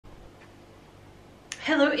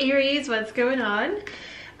Hello Aries, what's going on?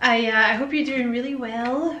 I hope you're doing really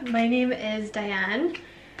well. My name is Diane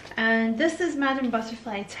and this is Madam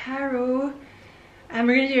Butterfly Tarot, and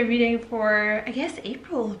we're going to do a reading for, I guess,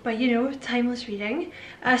 April, but you know, timeless reading.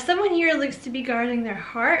 Someone here looks to be guarding their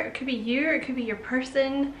heart. It could be you or it could be your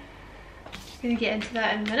person. I'm going to get into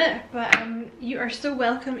that in a minute, but you are so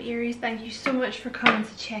welcome, Aries. Thank you so much for coming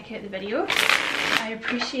to check out the video. I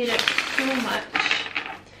appreciate it so much.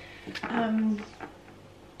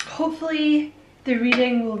 Hopefully the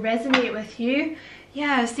reading will resonate with you.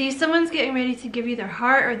 Yeah, see, someone's getting ready to give you their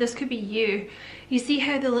heart, or this could be you. You see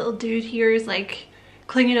how the little dude here is like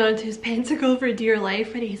clinging on to his pentacle for dear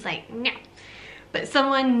life and he's like, no. But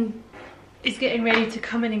someone is getting ready to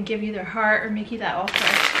come in and give you their heart or make you that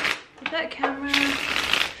offer. Did that camera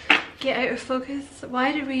get out of focus?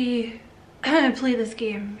 Why did we play this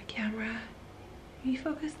game? Camera, are you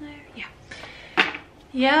focused now? Yeah.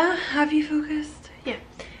 Yeah, have you focused? Yeah.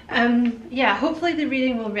 Yeah, hopefully the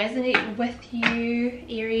reading will resonate with you,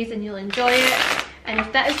 Aries, and you'll enjoy it. And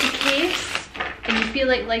if that is the case, and you feel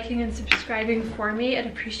like liking and subscribing for me, I'd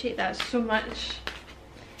appreciate that so much.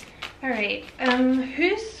 Alright,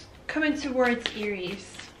 who's coming towards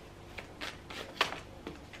Aries?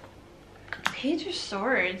 Page of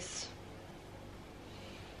Swords.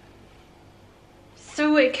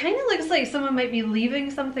 So it kind of looks like someone might be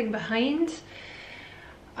leaving something behind.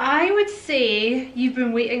 I would say you've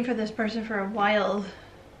been waiting for this person for a while.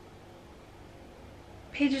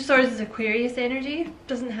 Page of Swords is Aquarius energy.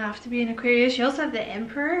 Doesn't have to be an Aquarius. You also have the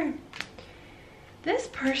Emperor. This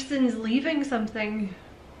person's leaving something.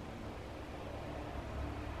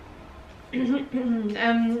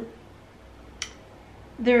 They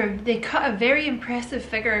cut a very impressive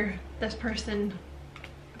figure, this person.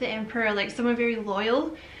 The Emperor, like someone very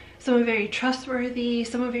loyal, someone very trustworthy,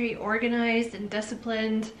 someone very organized and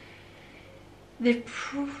disciplined. They've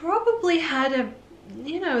probably had a,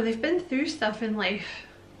 you know, they've been through stuff in life.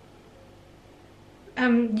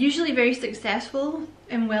 Usually very successful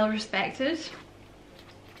and well respected.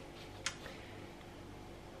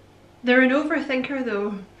 They're an overthinker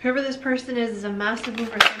though. Whoever this person is a massive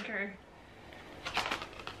overthinker.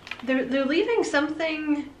 They're leaving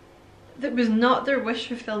something that was not their wish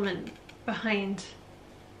fulfillment behind.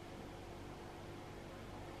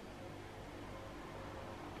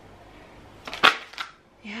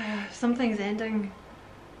 Yeah, something's ending.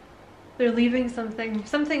 They're leaving something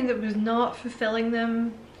that was not fulfilling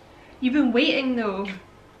them. You've been waiting though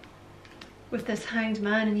with this Hanged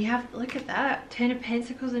Man, and you have, look at that, 10 of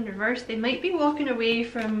Pentacles in reverse. They might be walking away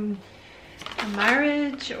from a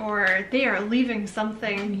marriage, or they are leaving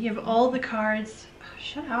something. You have all the cards. Oh,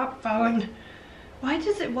 shut up, phone. Why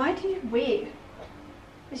do you wait?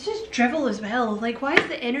 It's just drivel as well. Like, why is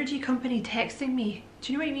the energy company texting me?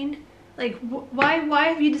 Do you know what I mean? Like, why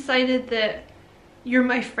have you decided that you're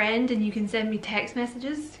my friend and you can send me text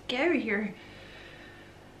messages? Get out of here.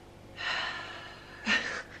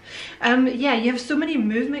 Yeah, you have so many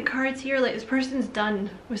movement cards here. Like, this person's done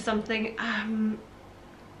with something.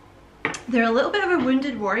 They're a little bit of a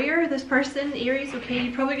wounded warrior, this person, Aries, okay?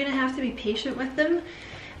 You're probably gonna have to be patient with them.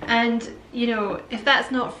 And, you know, if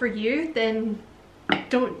that's not for you, then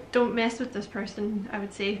don't mess with this person, I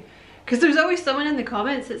would say. Because there's always someone in the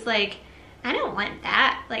comments that's like, I don't want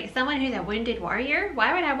that. Like, someone who's a wounded warrior?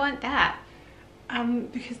 Why would I want that?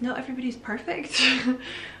 Because not everybody's perfect.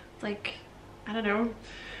 Like, I don't know.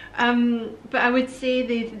 But I would say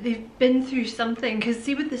they've been through something. Because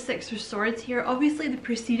see, with the Six of Swords here, obviously the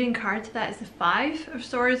preceding card to that is the Five of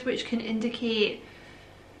Swords, which can indicate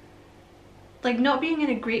like not being in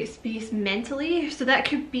a great space mentally. So that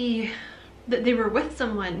could be that they were with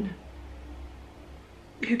someone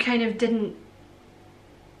who kind of didn't,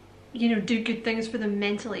 you know, do good things for them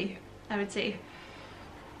mentally, I would say.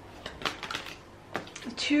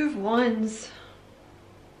 The Two of Wands.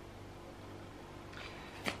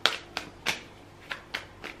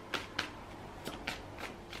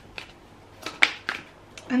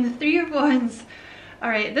 And the Three of Wands.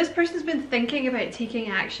 Alright, this person's been thinking about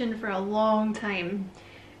taking action for a long time,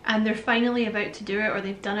 and they're finally about to do it, or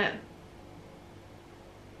they've done it.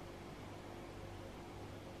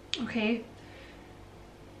 Okay.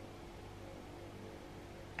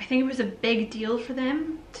 I think it was a big deal for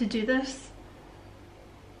them to do this.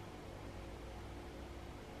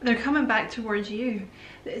 They're coming back towards you.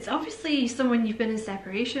 It's obviously someone you've been in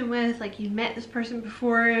separation with, like you met this person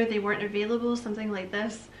before, they weren't available, something like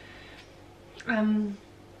this. I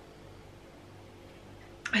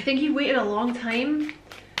think you waited a long time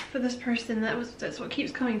for this person. That's what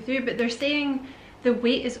keeps coming through, but they're saying the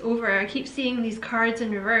wait is over. I keep seeing these cards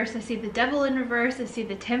in reverse. I see the Devil in reverse, I see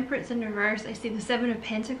the Temperance in reverse, I see the Seven of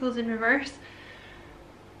Pentacles in reverse.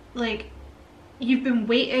 Like, you've been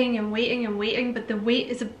waiting and waiting and waiting, but the wait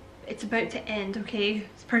is it's about to end, okay?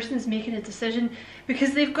 This person is making a decision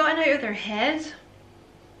because they've gotten out of their head,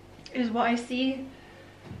 is what I see.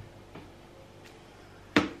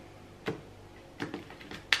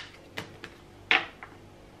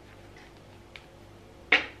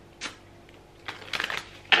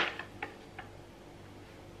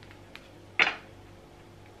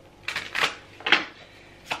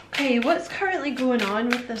 Okay, what's currently going on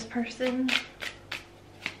with this person?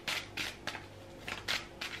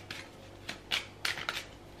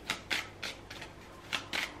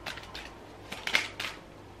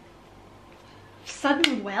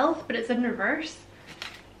 Sudden wealth, but it's in reverse.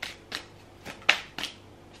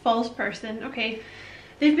 False person. Okay,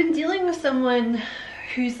 they've been dealing with someone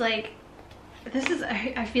who's like, this is,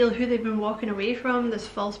 I feel, who they've been walking away from, this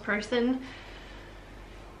false person.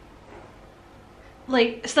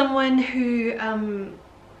 Like someone who,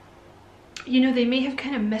 you know, they may have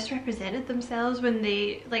kind of misrepresented themselves when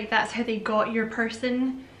they, like, that's how they got your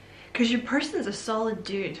person. Because your person's a solid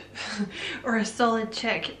dude or a solid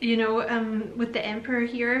chick, you know, with the Emperor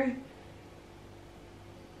here.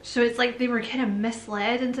 So it's like they were kind of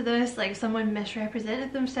misled into this, like someone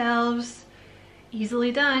misrepresented themselves.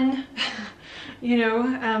 Easily done, you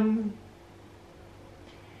know.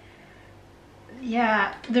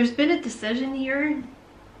 Yeah, there's been a decision here.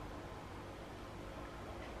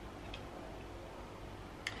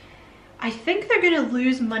 I think they're going to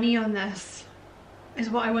lose money on this, is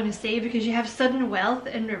what I want to say, because you have sudden wealth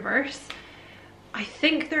in reverse. I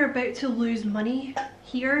think they're about to lose money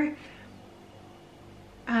here.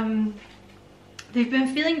 They've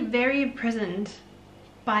been feeling very imprisoned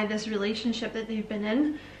by this relationship that they've been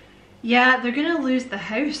in. Yeah, they're gonna lose the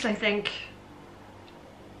house, I think.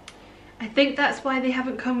 I think that's why they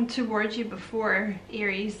haven't come towards you before,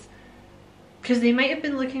 Aries. Because they might have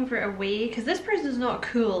been looking for a way, because this person's not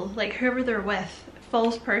cool, like whoever they're with,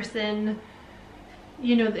 false person.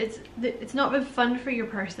 You know, it's not been fun for your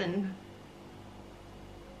person.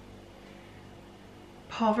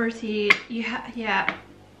 Poverty, yeah.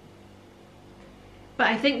 But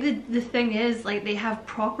I think the thing is, like, they have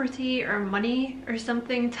property or money or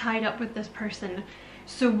something tied up with this person.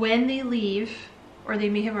 So when they leave, or they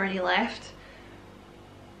may have already left,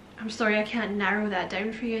 I'm sorry I can't narrow that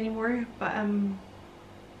down for you anymore, but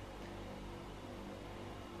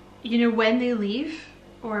you know, when they leave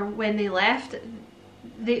or when they left,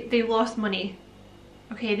 they lost money.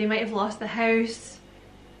 Okay, they might have lost the house.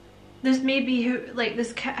 This may be who, like,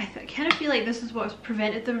 this, I kind of feel like this is what's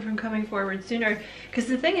prevented them from coming forward sooner. Because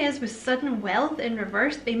the thing is, with sudden wealth in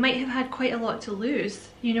reverse, they might have had quite a lot to lose.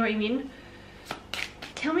 You know what I mean?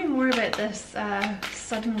 Tell me more about this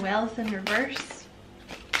sudden wealth in reverse.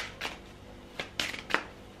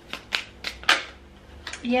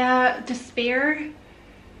 Yeah, despair.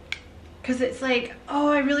 Because it's like,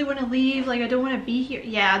 oh, I really want to leave, like I don't want to be here.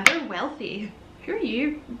 Yeah, they're wealthy. Who are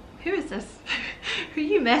you? Who is this? Who are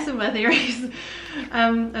you messing with, Aries?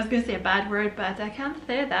 I was going to say a bad word, but I can't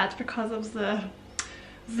say that because of the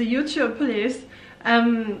YouTube police.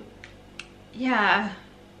 Yeah,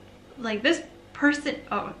 like this person,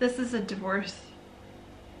 oh, this is a divorce.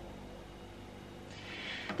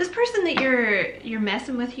 This person that you're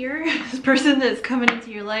messing with here, this person that's coming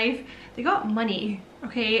into your life, they got money,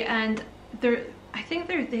 okay, and I think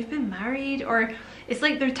they've been married, or it's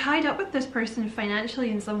like they're tied up with this person financially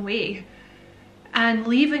in some way, and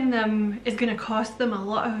leaving them is going to cost them a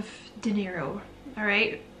lot of dinero, all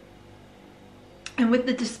right? And with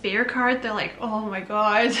the despair card, they're like, oh my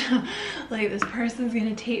god, like this person's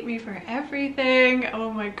going to take me for everything.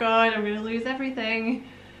 Oh my god, I'm going to lose everything.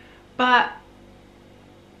 But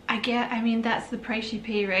I mean, that's the price you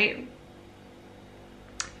pay, right?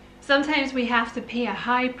 Sometimes we have to pay a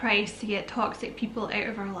high price to get toxic people out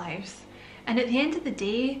of our lives. And at the end of the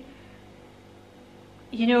day,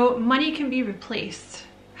 you know, money can be replaced.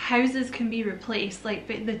 Houses can be replaced. Like,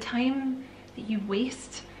 but the time that you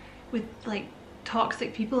waste with like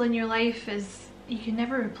toxic people in your life is, you can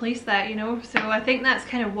never replace that, you know? So I think that's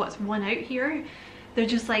kind of what's won out here. They're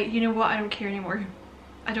just like, you know what, I don't care anymore.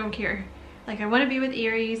 I don't care. Like, I want to be with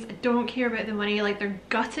Aries. I don't care about the money. Like, they're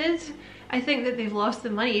gutted. I think that they've lost the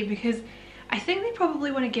money because I think they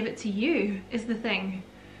probably want to give it to you, is the thing.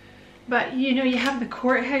 But, you know, you have the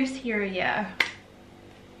courthouse here, yeah.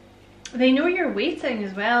 They know you're waiting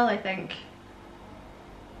as well, I think.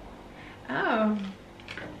 Oh.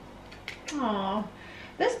 Oh.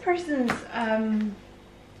 This person's,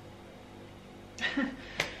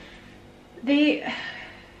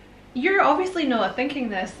 you're obviously not thinking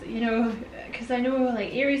this, you know, because I know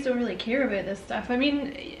like Aries don't really care about this stuff. I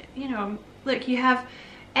mean, you know, look, you have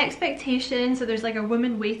expectations, so there's like a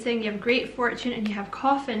woman waiting, you have great fortune, and you have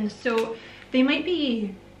coffin. So they might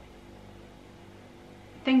be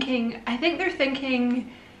thinking, I think they're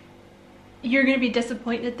thinking you're going to be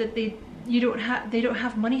disappointed that they don't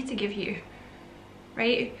have money to give you,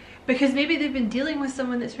 right? Because maybe they've been dealing with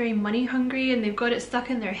someone that's very money hungry, and they've got it stuck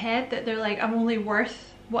in their head that they're like, I'm only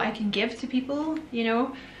worth what I can give to people, you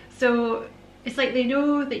know? So it's like they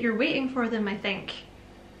know that you're waiting for them, I think.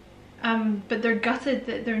 But they're gutted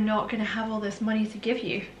that they're not going to have all this money to give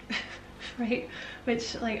you, right?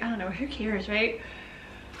 Which, like, I don't know, who cares, right?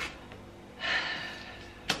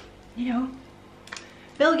 You know,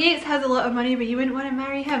 Bill Gates has a lot of money, but you wouldn't want to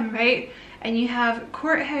marry him, right? And you have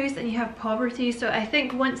courthouse and you have poverty. So I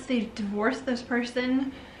think once they've divorced this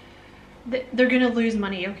person, they're gonna lose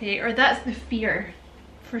money, okay? Or that's the fear,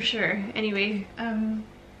 for sure. Anyway,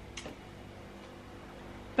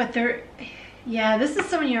 but yeah, this is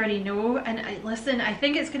someone you already know. And listen, I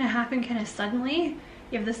think it's gonna happen kind of suddenly.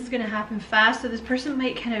 If this is gonna happen fast, so this person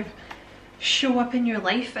might kind of show up in your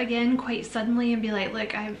life again quite suddenly and be like,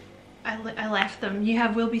 look, I left them.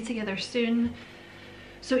 We'll be together soon.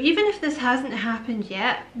 So even if this hasn't happened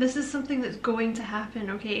yet, this is something that's going to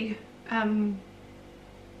happen, okay?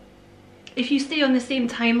 If you stay on the same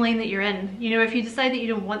timeline that you're in, you know, if you decide that you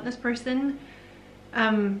don't want this person,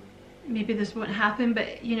 maybe this won't happen,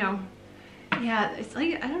 but you know, yeah, it's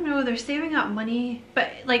like, I don't know, they're saving up money,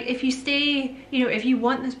 but like if you stay, you know, if you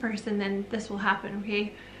want this person, then this will happen,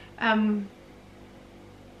 okay?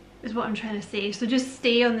 Is what I'm trying to say. So just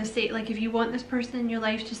stay on the same, like if you want this person in your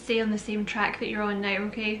life, just stay on the same track that you're on now,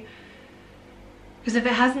 okay? Because if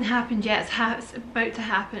it hasn't happened yet, it's about to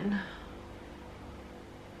happen.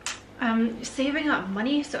 Saving up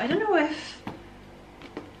money, so I don't know if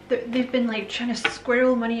they've been like trying to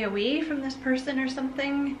squirrel money away from this person or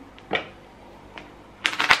something.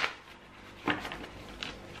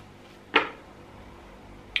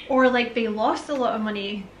 Or like they lost a lot of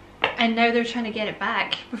money and now they're trying to get it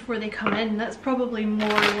back before they come in. That's probably more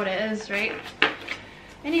what it is, right?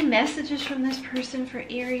 Any messages from this person for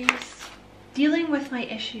Aries? Dealing with my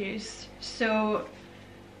issues. So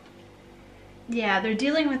yeah, they're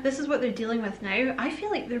dealing with, this is what they're dealing with now. I feel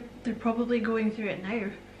like they're probably going through it now,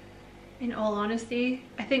 in all honesty.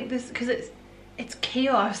 I think this, because it's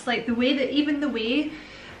chaos, like the way that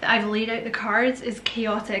I've laid out the cards is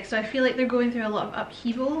chaotic. So I feel like they're going through a lot of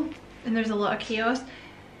upheaval and there's a lot of chaos.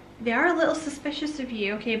 They are a little suspicious of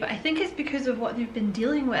you, okay, but I think it's because of what they've been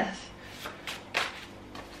dealing with.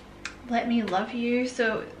 Let me love you.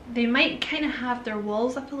 So they might kind of have their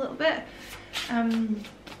walls up a little bit.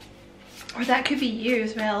 Or that could be you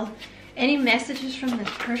as well. Any messages from this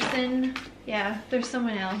person? Yeah, there's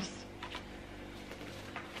someone else.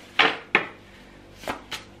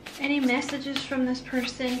 Any messages from this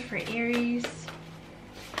person for Aries?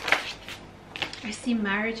 I see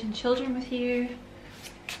marriage and children with you.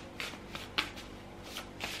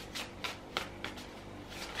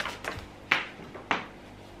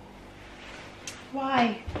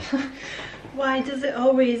 Why? Why does it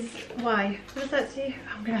always, why? What does that say?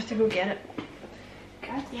 I'm gonna have to go get it.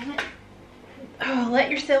 God damn it. Oh,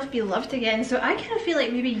 let yourself be loved again. So I kind of feel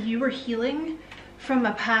like maybe you were healing from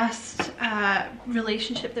a past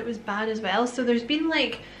relationship that was bad as well. So there's been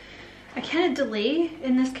like a kind of delay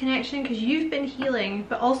in this connection because you've been healing,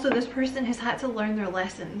 but also this person has had to learn their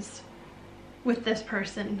lessons with this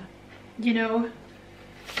person, you know?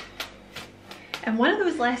 And one of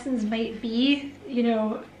those lessons might be, you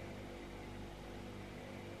know,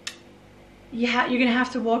 you're gonna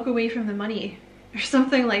have to walk away from the money or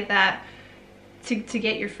something like that to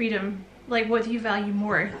get your freedom. Like, what do you value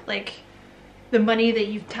more? Like the money that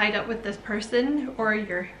you've tied up with this person or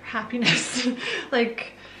your happiness?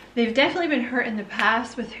 Like, they've definitely been hurt in the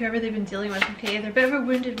past with whoever they've been dealing with, okay? They're a bit of a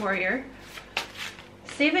wounded warrior.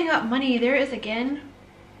 Saving up money, there it is again.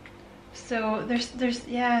 So there's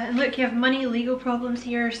yeah, and look, you have money, legal problems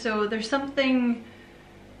here. So there's something,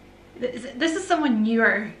 this is someone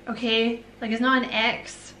newer, okay? Like, it's not an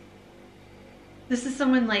ex. This is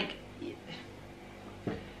someone like,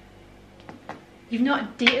 you've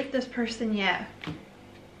not dated this person yet.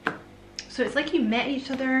 So it's like you met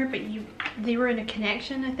each other, but they were in a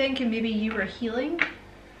connection, I think, and maybe you were healing.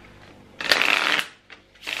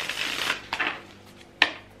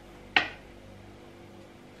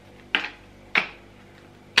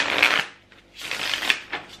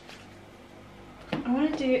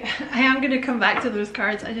 I am going to come back to those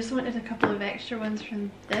cards. I just wanted a couple of extra ones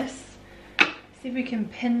from this. See if we can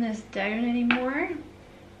pin this down anymore.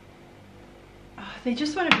 they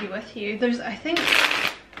just want to be with you. There's, I think,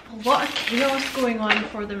 a lot of chaos going on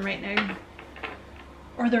for them right now.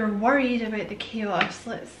 Or they're worried about the chaos.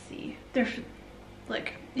 Let's see. They're,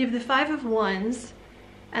 like, you have the Five of Wands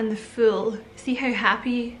and the Fool. See how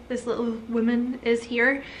happy this little woman is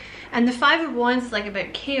here? And the Five of Wands is like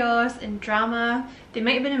about chaos and drama. They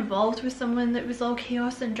might have been involved with someone that was all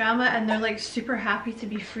chaos and drama, and they're like super happy to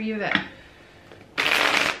be free of it.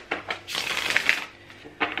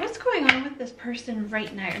 What's going on with this person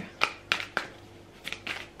right now?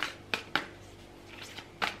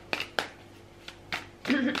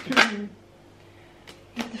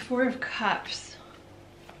 With the Four of Cups.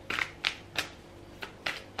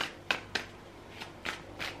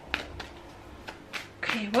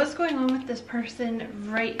 Okay, what's going on with this person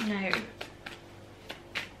right now?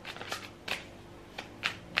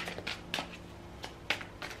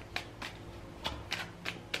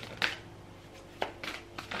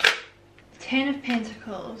 Ten of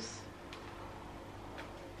Pentacles.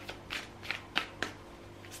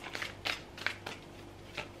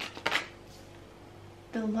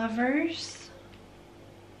 The Lovers.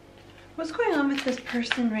 What's going on with this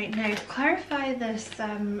person right now? Clarify this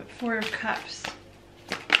Four of Cups.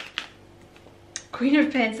 Queen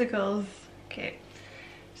of Pentacles. Okay,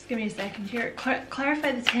 just give me a second here.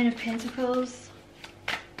 Clarify the Ten of Pentacles.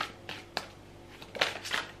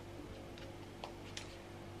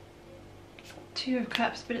 Two of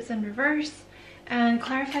Cups, but it's in reverse. And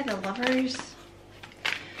clarify the Lovers.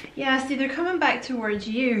 Yeah, see, they're coming back towards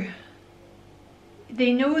you.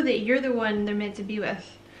 They know that you're the one they're meant to be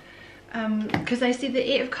with. Because I see the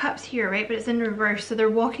Eight of Cups here, right? But it's in reverse. So they're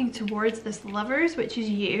walking towards this Lovers, which is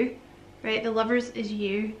you. Right, the Lovers is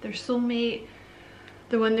you, their soulmate,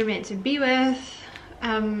 the one they're meant to be with.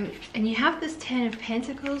 And you have this Ten of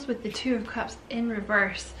Pentacles with the Two of Cups in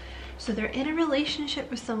reverse. So they're in a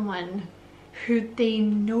relationship with someone who they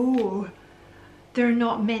know they're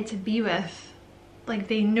not meant to be with. Like,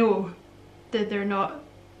 they know that they're not,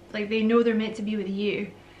 like, they know they're meant to be with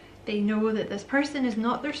you. They know that this person is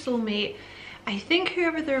not their soulmate. I think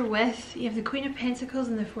whoever they're with, you have the Queen of Pentacles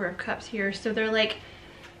and the Four of Cups here. So they're like,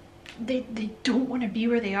 they don't want to be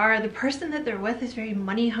where they are. The person that they're with is very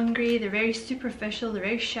money hungry. They're very superficial. They're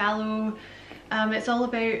very shallow. It's all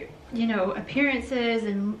about, you know, appearances,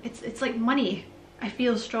 and it's like money. I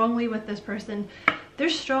feel strongly with this person. They're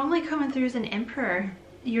strongly coming through as an Emperor,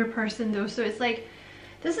 your person though. So it's like,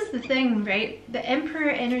 this is the thing, right? The Emperor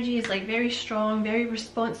energy is like very strong, very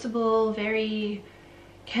responsible, very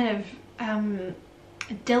kind of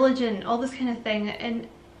diligent, all this kind of thing. And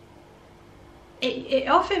it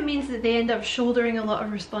often means that they end up shouldering a lot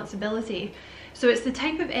of responsibility. So it's the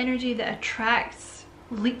type of energy that attracts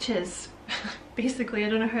leeches, basically. I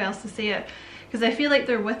don't know how else to say it. Because I feel like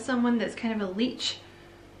they're with someone that's kind of a leech,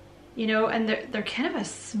 you know, and they're kind of a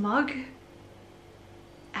smug,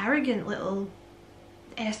 arrogant little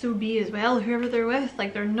SOB as well, whoever they're with.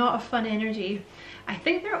 Like, they're not a fun energy. I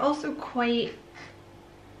think they're also quite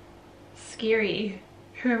scary,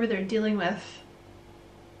 whoever they're dealing with.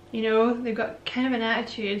 You know, they've got kind of an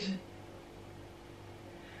attitude.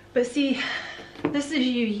 But see, this is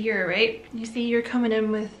you here, right? You see, you're coming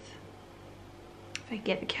in with, if I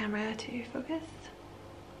get the camera to focus.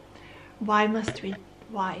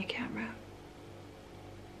 Why camera?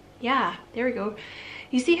 Yeah, there we go.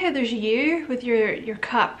 You see how there's you with your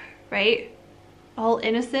cup, right? All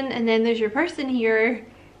innocent, and then there's your person here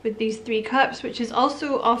with these three cups, which is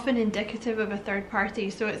also often indicative of a third party.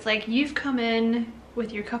 So it's like you've come in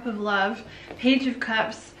with your cup of love, Page of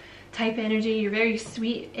Cups type energy. You're very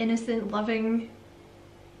sweet, innocent, loving,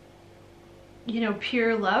 you know,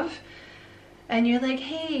 pure love. And you're like,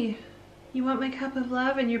 hey, you want my cup of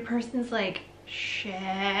love? And your person's like,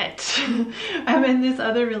 shit, I'm in this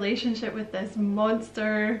other relationship with this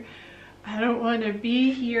monster. I don't want to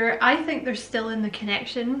be here. I think they're still in the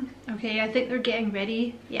connection, okay? I think they're getting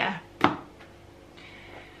ready, yeah.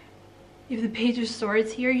 You have the Page of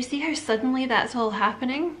Swords here. You see how suddenly that's all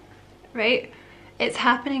happening, right? It's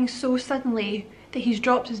happening so suddenly that he's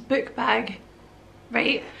dropped his book bag,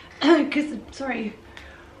 right? Because, sorry,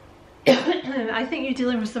 I think you're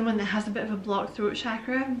dealing with someone that has a bit of a blocked throat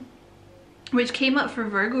chakra, which came up for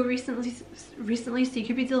Virgo recently, so you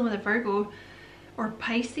could be dealing with a Virgo or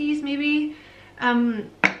Pisces maybe. What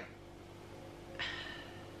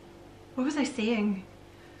was I saying?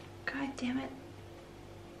 God damn it.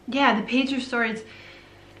 Yeah, the Page of Swords.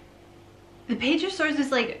 The Page of Swords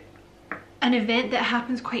is like an event that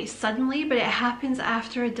happens quite suddenly, but it happens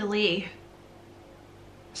after a delay.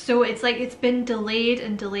 So it's like it's been delayed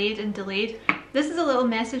and delayed and delayed. This is a little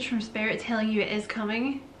message from Spirit telling you it is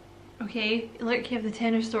coming, Okay, look, you have the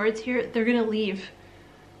Ten of Swords here. They're gonna leave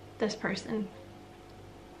this person.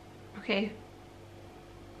 Okay,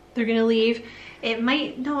 they're gonna leave. It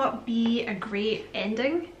might not be a great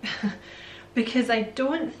ending because I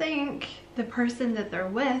don't think the person that they're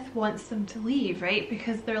with wants them to leave, right?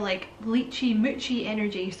 Because they're like leechy moochy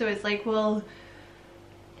energy. So it's like, well,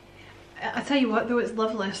 I'll tell you what though, it's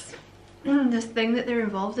loveless. This thing that they're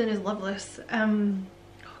involved in is loveless. Oh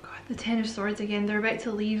god, the Ten of Swords again. They're about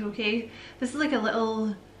to leave, okay? This is like a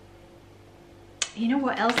little... You know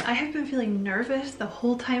what else? I have been feeling nervous the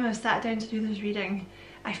whole time I've sat down to do this reading.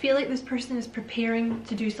 I feel like this person is preparing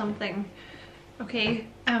to do something, okay?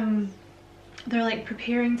 They're like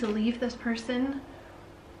preparing to leave this person.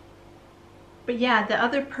 But yeah, the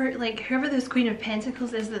other like whoever this Queen of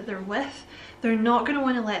Pentacles is that they're with, they're not going to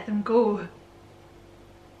want to let them go.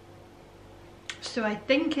 So I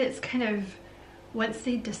think it's kind of once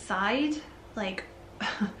they decide, like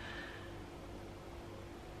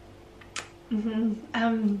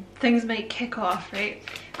things might kick off, right?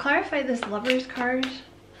 Clarify this Lovers card.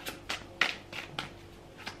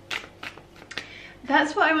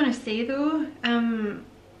 That's what I want to say though.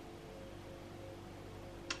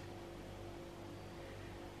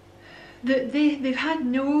 They've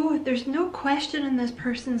had there's no question in this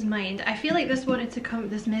person's mind. I feel like this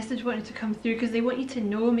message wanted to come through because they want you to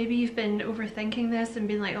know. Maybe you've been overthinking this and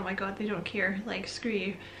been like, oh my god, they don't care, like screw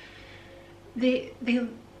you.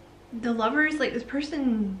 The lovers, like this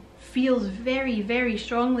person feels very, very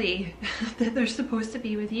strongly that they're supposed to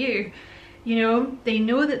be with you. You know, they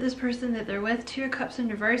know that this person that they're with, Two of Cups in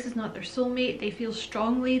reverse, is not their soulmate. They feel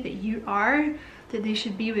strongly that you are, that they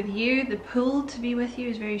should be with you. The pull to be with you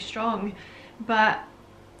is very strong, but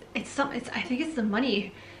I think it's the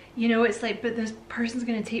money. You know, it's like, but this person's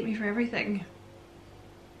gonna take me for everything.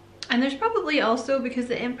 And there's probably also, because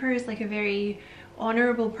the Emperor is like a very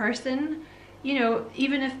honorable person, you know,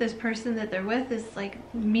 even if this person that they're with is like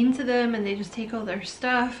mean to them and they just take all their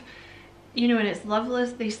stuff, you know, and it's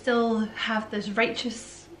loveless, they still have this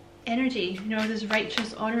righteous energy, you know, this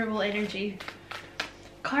righteous, honorable energy.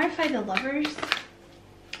 Clarify the Lovers.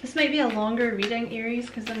 This might be a longer reading, Aries,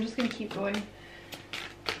 because I'm just going to keep going.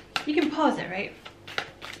 You can pause it, right?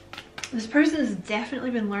 This person has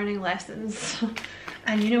definitely been learning lessons.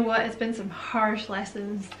 And you know what? It's been some harsh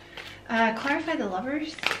lessons. Clarify the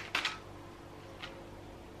Lovers.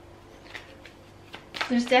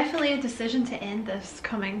 There's definitely a decision to end this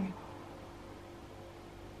coming.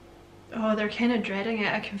 Oh, they're kind of dreading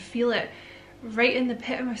it. I can feel it right in the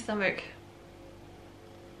pit of my stomach.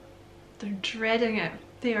 They're dreading it.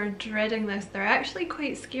 They are dreading this. They're actually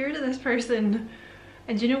quite scared of this person.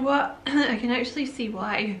 And you know what? I can actually see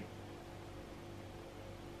why.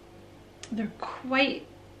 They're quite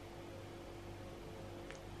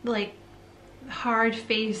like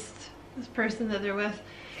hard-faced, this person that they're with.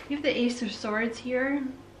 You have the Ace of Swords here.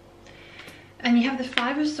 And you have the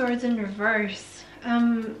Five of Swords in reverse.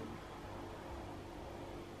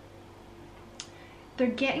 They're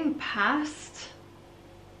getting past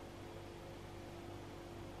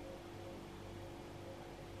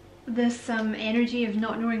this energy of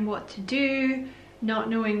not knowing what to do, not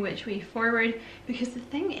knowing which way forward, because the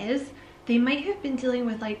thing is, they might have been dealing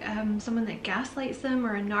with like someone that gaslights them,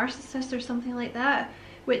 or a narcissist or something like that,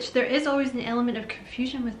 which there is always an element of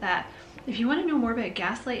confusion with that. If you want to know more about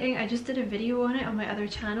gaslighting, I just did a video on it on my other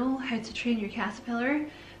channel, How to Train Your Caterpillar.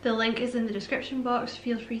 The link is in the description box,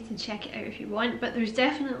 feel free to check it out if you want, but there's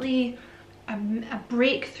definitely a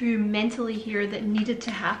breakthrough mentally here that needed to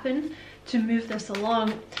happen to move this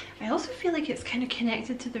along. I also feel like it's kind of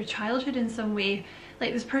connected to their childhood in some way,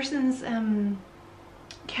 like this person's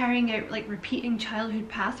carrying out like repeating childhood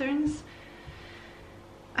patterns.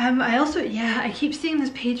 I also, yeah, I keep seeing this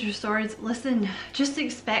Page of Swords. Listen, just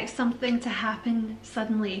expect something to happen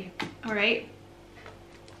suddenly, alright?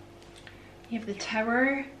 You have the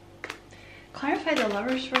Tower. Clarify the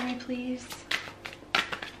Lovers for me, please.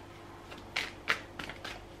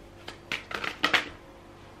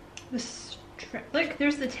 Look,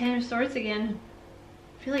 there's the Ten of Swords again.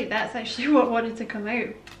 I feel like that's actually what wanted to come out.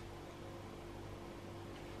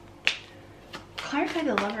 Clarify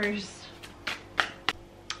the Lovers.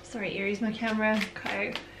 Sorry, Aries, my camera cut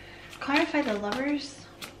out. Clarify the Lovers.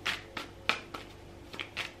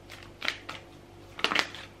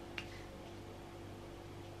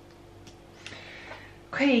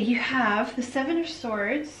 Okay, you have the Seven of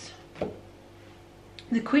Swords,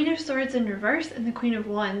 the Queen of Swords in reverse, and the Queen of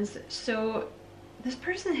Wands. So this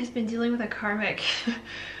person has been dealing with a karmic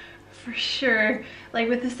for sure. Like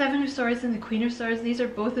with the Seven of Swords and the Queen of Swords, these are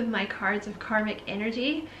both of my cards of karmic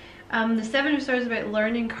energy. The Seven of Swords is about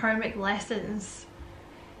learning karmic lessons.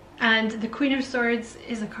 And the Queen of Swords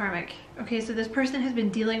is a karmic. Okay, so this person has been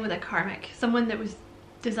dealing with a karmic, someone that was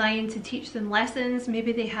designed to teach them lessons.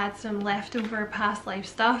 Maybe they had some leftover past life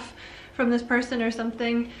stuff from this person or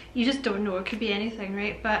something. You just don't know, it could be anything,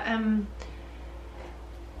 right? But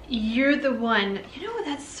you're the one. You know,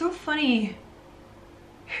 that's so funny.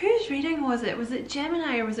 Whose reading was it? Was it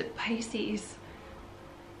Gemini or was it Pisces?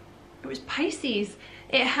 It was Pisces.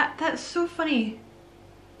 It had, that's so funny.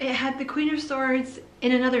 It had the Queen of Swords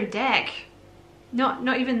in another deck.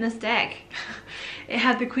 Not even this deck. It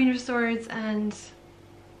had the Queen of Swords and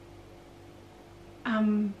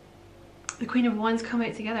the Queen of Wands come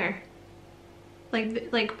out together.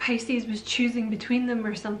 Like Pisces was choosing between them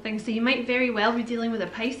or something. So you might very well be dealing with a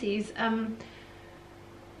Pisces.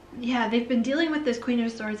 Yeah, they've been dealing with this Queen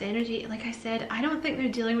of Swords energy. Like I said, I don't think they're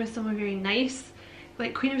dealing with someone very nice.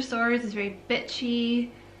 Like Queen of Swords is very bitchy,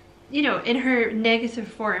 you know, in her negative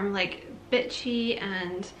form, like bitchy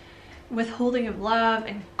and withholding of love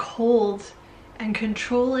and cold and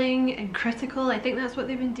controlling and critical. I think that's what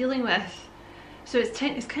they've been dealing with. So it's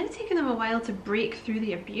kind of taken them a while to break through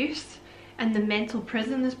the abuse and the mental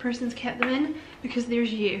prison this person's kept them in, because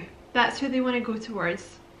there's you. That's who they want to go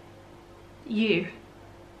towards. You.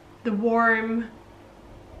 The warm,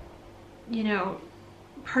 you know,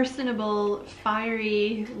 personable,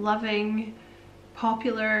 fiery, loving,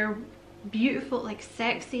 popular, beautiful, like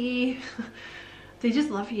sexy. They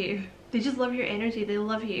just love you. They just love your energy. They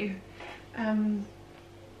love you.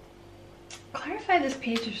 Clarify this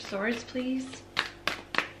Page of Swords, please.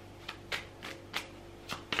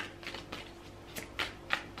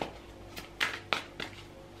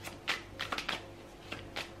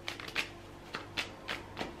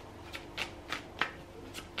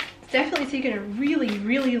 Definitely taken a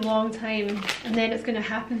really long time, and then it's going to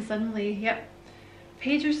happen suddenly. Yep.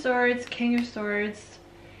 Page of Swords, King of Swords.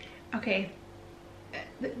 Okay.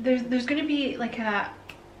 There's going to be like a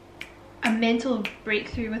mental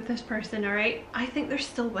breakthrough with this person, alright? I think they're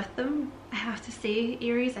still with them, I have to say,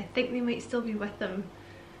 Aries. I think they might still be with them.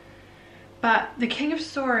 But the King of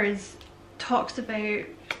Swords talks about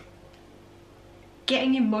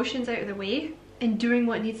getting emotions out of the way and doing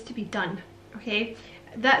what needs to be done, okay?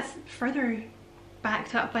 That's further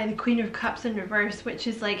backed up by the Queen of Cups in reverse, which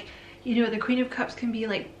is like, you know, the Queen of Cups can be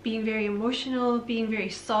like being very emotional, being very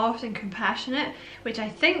soft and compassionate, which I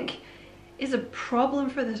think is a problem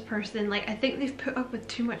for this person. Like, I think they've put up with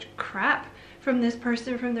too much crap from this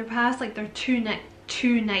person from their past. Like, they're too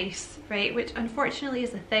nice, right? Which unfortunately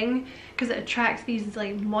is a thing, because it attracts these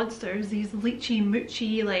like monsters, these leechy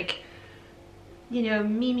moochy, like, you know,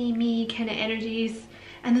 me kind of energies.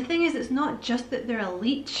 And the thing is, it's not just that they're a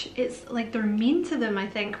leech, it's like they're mean to them, I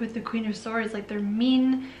think, with the Queen of Swords. Like, they're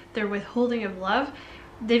mean, they're withholding of love.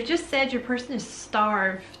 They've just said your person is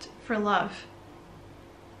starved for love.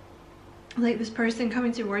 Like, this person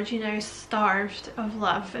coming towards you now is starved of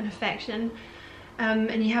love and affection.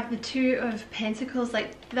 And you have the Two of Pentacles.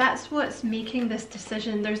 Like, that's what's making this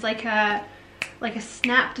decision. There's like a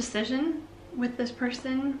snap decision with this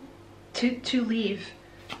person to leave.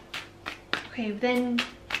 Okay, then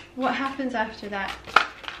what happens after that?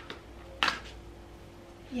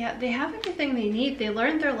 Yeah, they have everything they need. They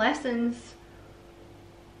learned their lessons.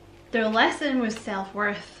 Their lesson was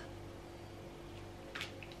self-worth.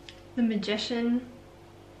 The Magician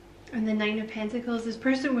and the Nine of Pentacles. This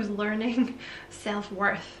person was learning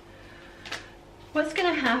self-worth. What's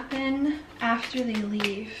going to happen after they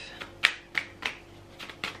leave?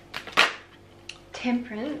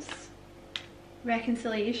 Temperance.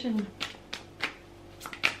 Reconciliation.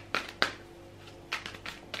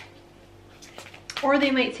 Or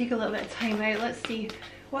they might take a little bit of time out. Let's see.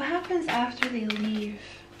 What happens after they leave?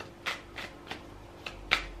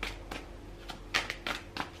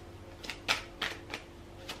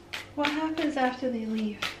 What happens after they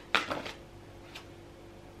leave?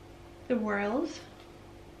 The World.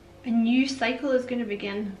 A new cycle is going to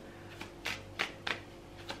begin.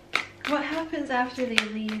 What happens after they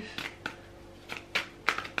leave?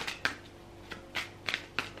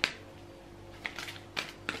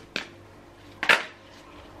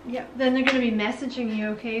 Yep, then they're going to be messaging you,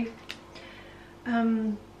 okay?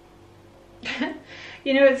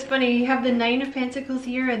 You know, it's funny, you have the Nine of Pentacles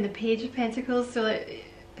here and the Page of Pentacles, so that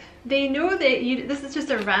they know that this is just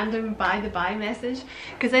a random by-the-by message,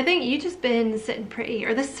 because I think you've just been sitting pretty,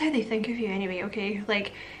 or this is how they think of you anyway, okay?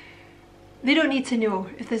 Like, they don't need to know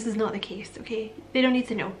if this is not the case, okay? They don't need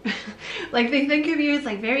to know. Like, they think of you as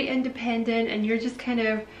like very independent, and you're just kind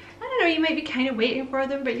of, I don't know, you might be kind of waiting for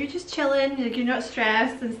them, but you're just chilling, like you're not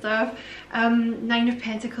stressed and stuff. Nine of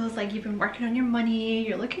Pentacles, like you've been working on your money,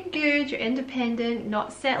 you're looking good, you're independent,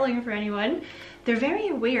 not settling for anyone. They're very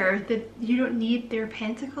aware that you don't need their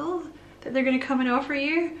pentacle that they're going to come and offer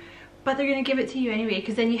you, but they're going to give it to you anyway,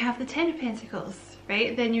 because then you have the 10 of Pentacles,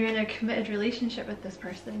 right? Then you're in a committed relationship with this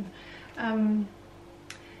person.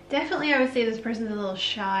 Definitely I would say this person's a little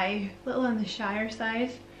shy, a little on the shyer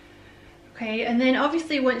side. Okay, and then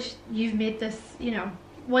obviously once you've made this, you know,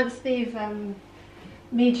 once they've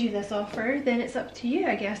made you this offer, then it's up to you,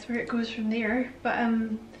 I guess, where it goes from there. But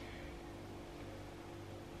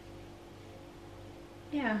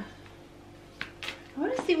yeah, I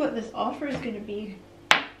want to see what this offer is going to be.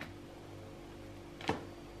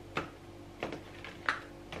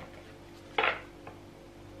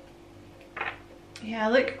 Yeah,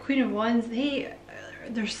 look, Queen of Wands,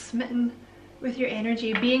 they're smitten with your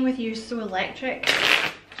energy. Being with you is so electric,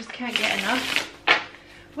 just can't get enough.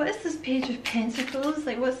 What is this Page of Pentacles?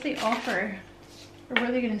 Like, what's the offer? Or what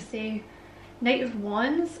are they going to say? Knight of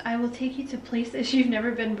Wands, I will take you to places you've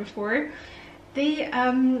never been before. They,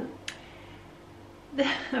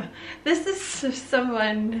 this is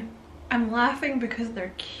someone, I'm laughing because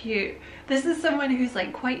they're cute. This is someone who's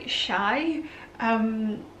like quite shy.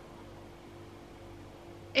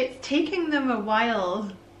 It's taking them a while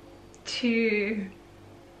to,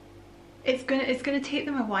 it's gonna take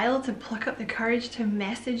them a while to pluck up the courage to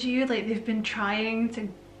message you. Like, they've been trying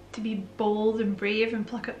to be bold and brave and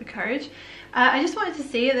pluck up the courage. I just wanted to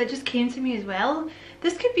say that just came to me as well.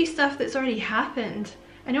 This could be stuff that's already happened.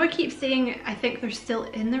 I know I keep saying I think they're still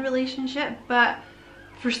in the relationship, but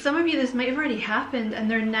for some of you this might have already happened and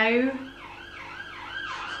they're now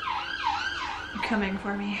coming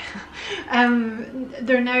for me.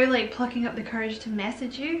 They're now like plucking up the courage to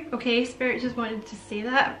message you. Okay, Spirit just wanted to say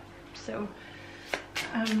that. So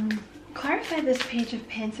clarify this Page of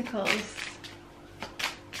Pentacles.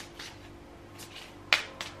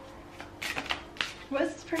 What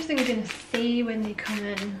is this person going to say when they come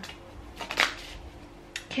in?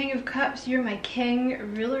 King of Cups, you're my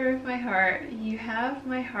king, ruler of my heart. You have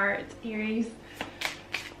my heart, Aries.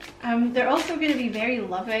 They're also going to be very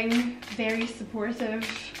loving, very supportive.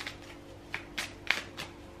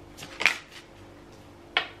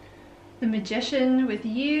 The Magician, with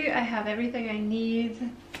you, I have everything I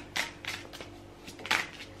need.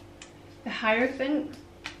 The Hierophant,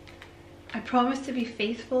 I promise to be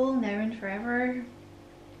faithful now and forever.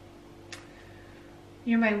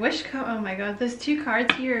 You're my wish come, oh my god, there's two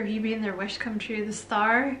cards here of you being their wish come true. The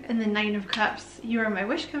Star and the Nine of Cups. You are my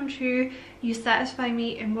wish come true. You satisfy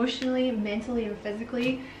me emotionally, mentally, and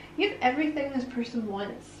physically. You have everything this person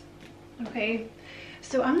wants. Okay,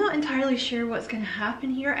 so I'm not entirely sure what's going to happen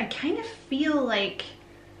here. I kind of feel like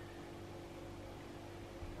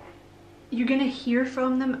you're going to hear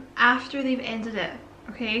from them after they've ended it.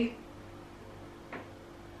 Okay.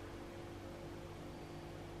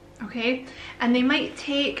 Okay, and they might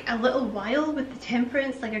take a little while with the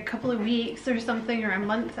Temperance, like a couple of weeks or something, or a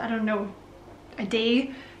month, I don't know, a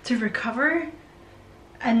day to recover,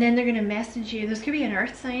 and then they're going to message you. This could be an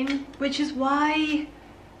earth sign, which is why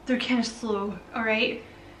they're kind of slow. All right,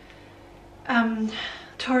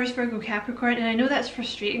 Taurus, Virgo, Capricorn, and I know that's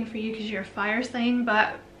frustrating for you because you're a fire sign,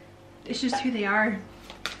 but it's just who they are.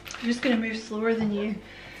 They're just going to move slower than you.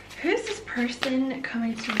 Who's this person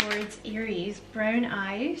coming towards Aries? Brown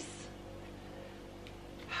eyes.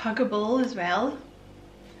 Huggable as well.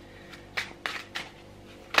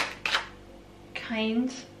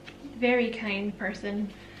 Kind. Very kind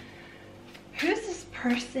person. Who's this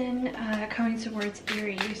person coming towards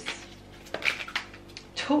Aries?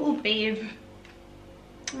 Total babe.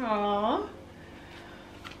 Aww.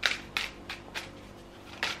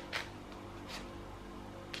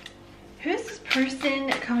 Who's this person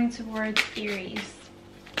coming towards Aries?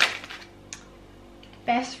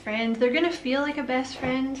 Best friend. They're gonna feel like a best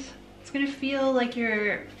friend. It's gonna feel like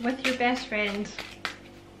you're with your best friend.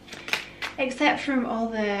 Except from all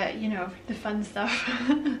the, you know, the fun stuff.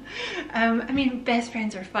 I mean, best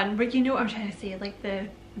friends are fun, but you know what I'm trying to say, like the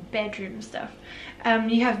bedroom stuff.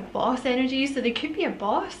 You have boss energy, so they could be a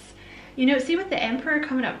boss. You know, see with the Emperor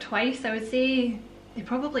coming up twice, I would say they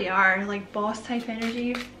probably are, like boss type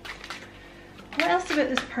energy. What else about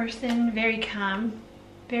this person? Very calm,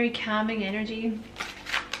 very calming energy.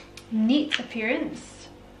 Neat appearance.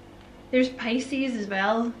 There's Pisces as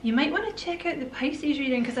well. You might want to check out the Pisces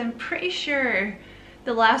reading because I'm pretty sure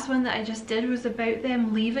the last one that I just did was about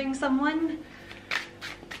them leaving someone.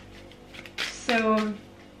 So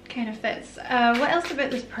kind of fits. What else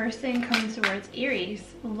about this person coming towards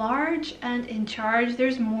Aries? Large and in charge.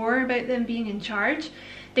 There's more about them being in charge.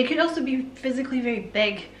 They could also be physically very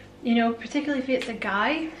big, you know, particularly if it's a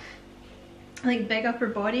guy, like big upper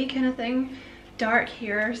body kind of thing. Dark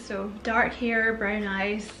hair, so dark hair, brown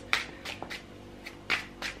eyes.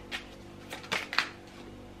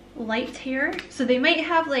 Light hair, so they might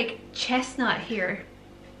have like chestnut hair,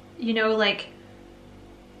 you know, like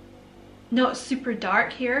not super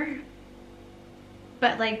dark hair,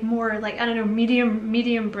 but like more like, I don't know,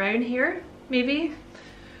 medium brown hair maybe.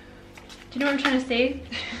 Do you know what I'm trying to say?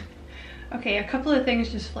 Okay, a couple of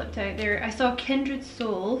things just flipped out there. I saw kindred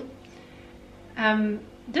soul.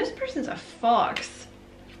 This person's a fox.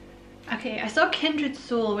 Okay, I saw kindred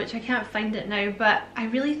soul, which I can't find it now, but I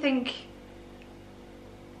really think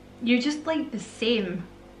you're just like the same,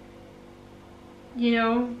 you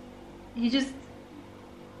know,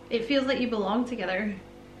 it feels like you belong together.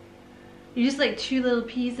 You're just like two little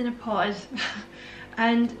peas in a pod.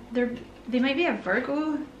 And they might be a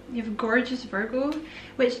Virgo. You have gorgeous Virgo,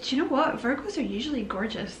 which, do you know what, Virgos are usually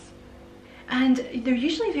gorgeous and they're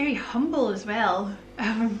usually very humble as well.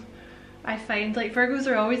 I find like Virgos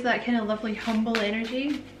are always that kind of lovely humble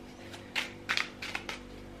energy.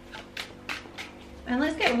 And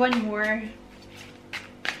let's get one more.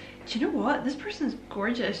 Do you know what? This person's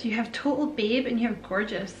gorgeous. You have total babe and you have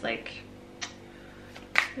gorgeous. Like,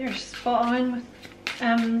 they're spot on with,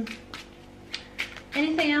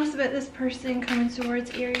 anything else about this person coming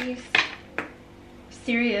towards Aries?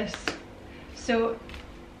 Serious. So,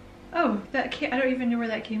 oh, I don't even know where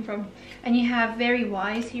that came from. And you have very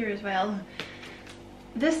wise here as well.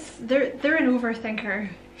 They're an overthinker.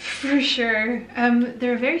 For sure.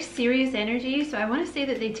 They're a very serious energy, so I want to say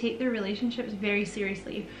that they take their relationships very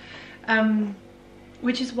seriously,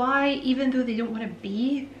 which is why even though they don't want to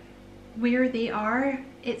be where they are,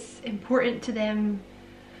 it's important to them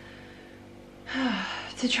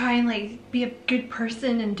to try and like be a good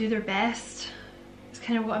person and do their best. It's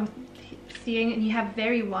kind of what I'm seeing. And you have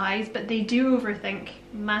very wise, but they do overthink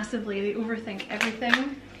massively. They overthink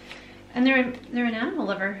everything, and they're an animal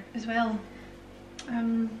lover as well.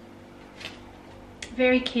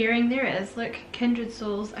 Very caring. There it is, look, kindred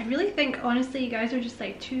souls. I really think honestly you guys are just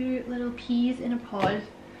like two little peas in a pod.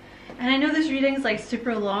 And I know this reading's like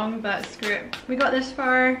super long, but screw it, we got this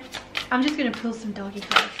far. I'm just gonna pull some doggy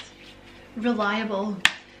cards. Reliable,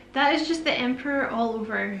 that is just the Emperor all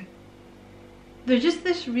over. They're just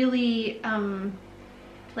this really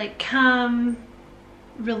like calm,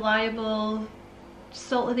 reliable,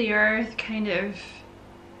 salt of the earth kind of.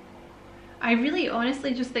 I really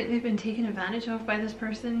honestly just think they've been taken advantage of by this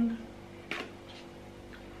person.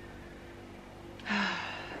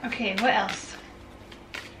 Okay, what else?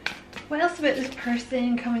 What else about this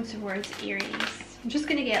person coming towards Aries? I'm just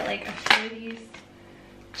gonna get like a few of these.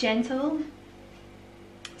 Gentle,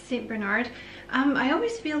 Saint Bernard. I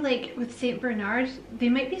always feel like with Saint Bernard, they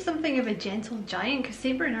might be something of a gentle giant, because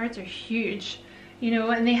Saint Bernards are huge, you know,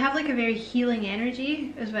 and they have like a very healing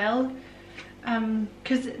energy as well.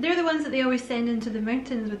 Because they're the ones that they always send into the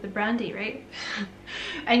mountains with the brandy, right?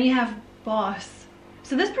 And you have Boss.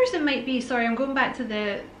 So this person might be, sorry, I'm going back to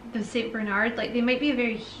the Saint Bernard, like they might be a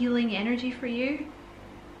very healing energy for you.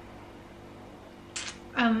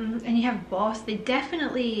 And you have Boss. They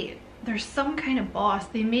definitely, there's some kind of boss.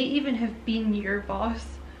 They may even have been your boss.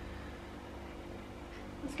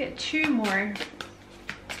 Let's get two more.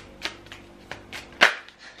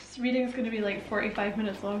 This reading is going to be like 45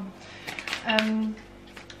 minutes long.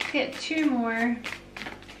 Let's get two more.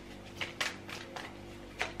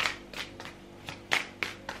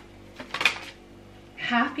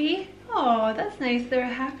 Happy. Oh, that's nice. They're a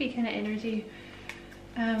happy kind of energy.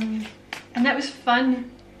 And that was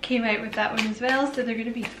fun. Came out with that one as well, so they're going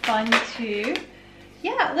to be fun too.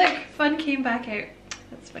 Yeah, look, fun came back out.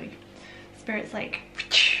 That's funny. Spirit's like,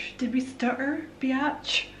 did we stutter,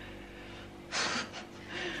 biatch?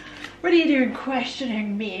 What are you doing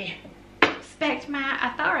questioning me? Respect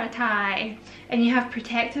my authority. And you have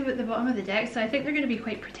protective at the bottom of the deck, so I think they're going to be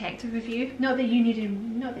quite protective of you. Not that you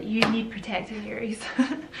need protective, Aries.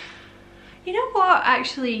 You know what,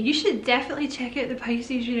 actually, you should definitely check out the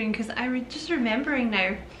Pisces reading, because I'm just remembering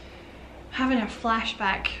now, having a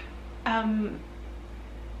flashback.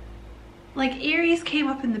 Like Aries came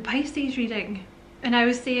up in the Pisces reading, and I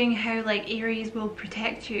was saying how like Aries will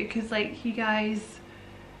protect you, because like you guys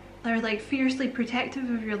are like fiercely protective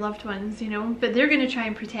of your loved ones, you know, but they're going to try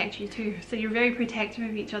and protect you too, so you're very protective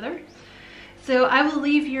of each other. So I will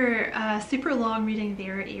leave your super long reading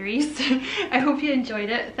there, Aries. I hope you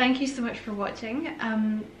enjoyed it. Thank you so much for watching.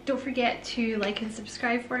 Don't forget to like and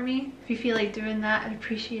subscribe for me if you feel like doing that. I'd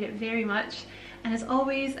appreciate it very much. And as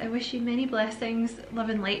always, I wish you many blessings,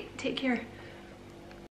 love and light. Take care.